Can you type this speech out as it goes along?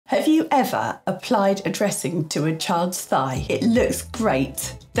Have you ever applied a dressing to a child's thigh? It looks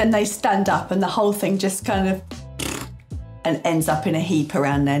great. Then they stand up and the whole thing just kind of and ends up in a heap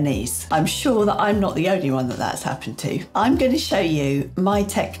around their knees. I'm sure that I'm not the only one that that's happened to. I'm going to show you my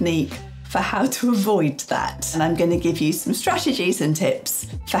technique for how to avoid that. And I'm going to give you some strategies and tips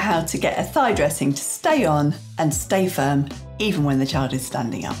for how to get a thigh dressing to stay on and stay firm even when the child is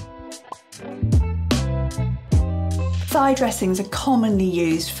standing up. Thigh dressings are commonly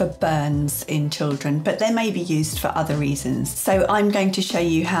used for burns in children, but they may be used for other reasons. So I'm going to show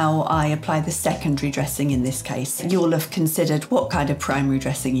you how I apply the secondary dressing in this case. You'll have considered what kind of primary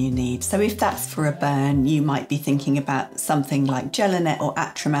dressing you need. So if that's for a burn, you might be thinking about something like Gelinet or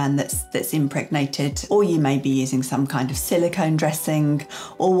Atraman that's impregnated, or you may be using some kind of silicone dressing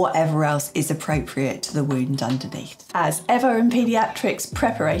or whatever else is appropriate to the wound underneath. As ever in paediatrics,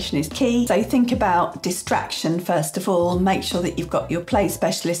 preparation is key. So think about distraction first of all. Make sure that you've got your play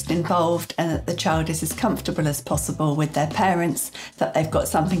specialist involved and that the child is as comfortable as possible with their parents, that they've got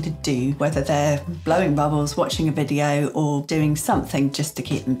something to do, whether they're blowing bubbles, watching a video, or doing something just to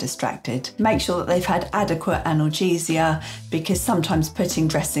keep them distracted. Make sure that they've had adequate analgesia, because sometimes putting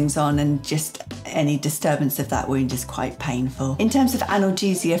dressings on and just any disturbance of that wound is quite painful. In terms of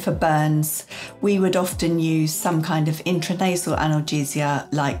analgesia for burns, we would often use some kind of intranasal analgesia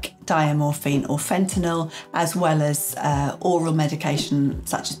like diamorphine or fentanyl, as well as oral medication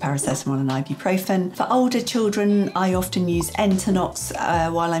such as paracetamol and ibuprofen. For older children, I often use Entonox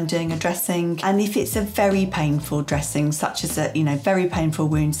while I'm doing a dressing. And if it's a very painful dressing, such as a very painful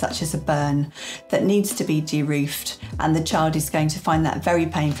wound, such as a burn that needs to be deroofed, and the child is going to find that very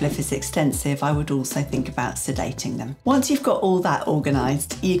painful if it's extensive, I would also think about sedating them. Once you've got all that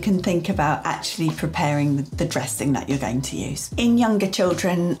organised, you can think about actually preparing the dressing that you're going to use. In younger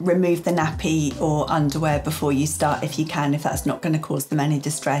children, remove the nappy or underwear before you start if you can, if that's not going to cause them any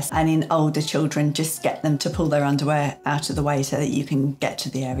distress. And in older children, just get them to pull their underwear out of the way so that you can get to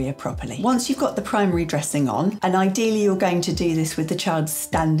the area properly. Once you've got the primary dressing on, and ideally you're going to do this with the child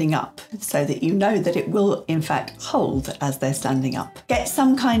standing up so that you know that it will in fact hold as they're standing up. Get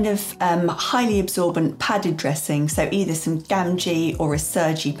some kind of highly absorbent padded dressing, so either some Gamgee or a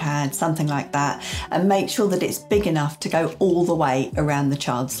Sergi pad, something like that, and make sure that it's big enough to go all the way around the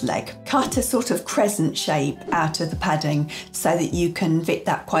child's leg. Cut a sort of crescent shape out of the padding so that you can fit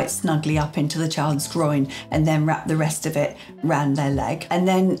that quite snugly up into the child's groin, and then wrap the rest of it round their leg. And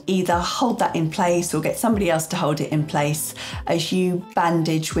then either hold that in place or get somebody else to hold it in place as you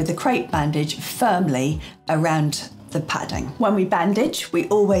bandage with a crepe bandage firmly around the padding. When we bandage, we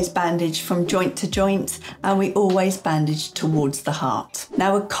always bandage from joint to joint, and we always bandage towards the heart.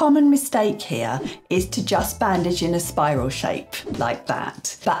 Now, a common mistake here is to just bandage in a spiral shape like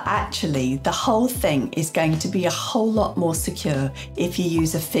that. But actually, the whole thing is going to be a whole lot more secure if you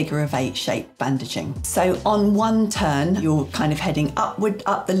use a figure-of-8 shape bandaging. So on one turn, you're kind of heading upward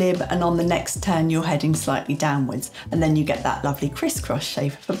up the limb, and on the next turn, you're heading slightly downwards. And then you get that lovely crisscross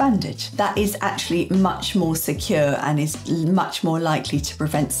shape of a bandage. That is actually much more secure and is much more likely to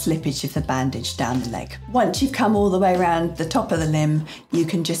prevent slippage of the bandage down the leg. Once you've come all the way around the top of the limb, you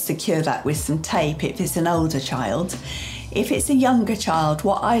can just secure that with some tape if it's an older child. If it's a younger child,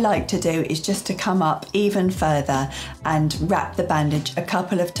 what I like to do is just to come up even further and wrap the bandage a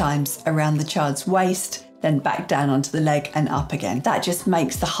couple of times around the child's waist, then back down onto the leg and up again. That just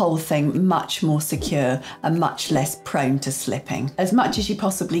makes the whole thing much more secure and much less prone to slipping. As much as you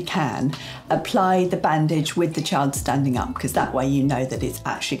possibly can, apply the bandage with the child standing up, because that way you know that it's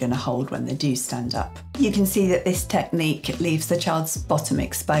actually going to hold when they do stand up. You can see that this technique leaves the child's bottom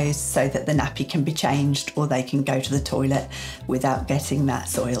exposed so that the nappy can be changed or they can go to the toilet without getting that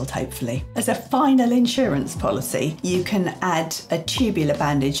soiled, hopefully. As a final insurance policy, you can add a tubular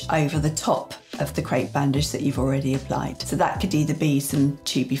bandage over the top of the crepe bandage that you've already applied. So that could either be some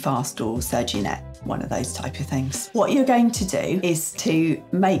Tubifast or Serginet, one of those type of things. What you're going to do is to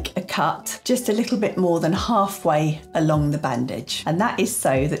make a cut just a little bit more than halfway along the bandage. And that is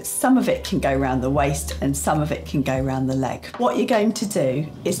so that some of it can go around the waist and some of it can go around the leg. What you're going to do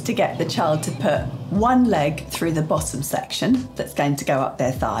is to get the child to put one leg through the bottom section that's going to go up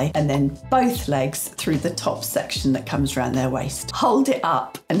their thigh, and then both legs through the top section that comes around their waist. Hold it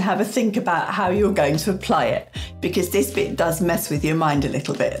up and have a think about how you're going to apply it, because this bit does mess with your mind a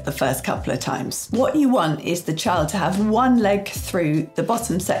little bit the first couple of times. What you want is the child to have one leg through the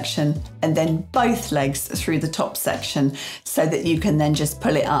bottom section and then both legs through the top section, so that you can then just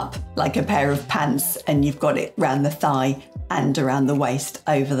pull it up like a pair of pants and you've got it round the thigh and around the waist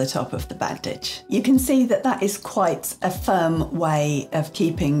over the top of the bandage. You can see that that is quite a firm way of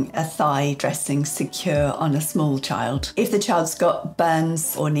keeping a thigh dressing secure on a small child. If the child's got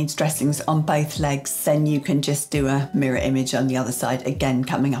burns or needs dressings on both legs, then you can just do a mirror image on the other side, again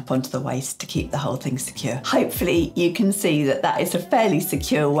coming up onto the waist to keep the whole thing secure. Hopefully you can see that that is a fairly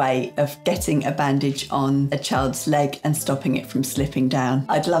secure way of getting a bandage on a child's leg and stopping it from slipping down.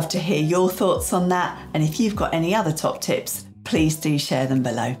 I'd love to hear your thoughts on that, and if you've got any other top tips, please do share them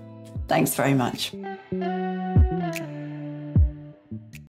below. Thanks very much.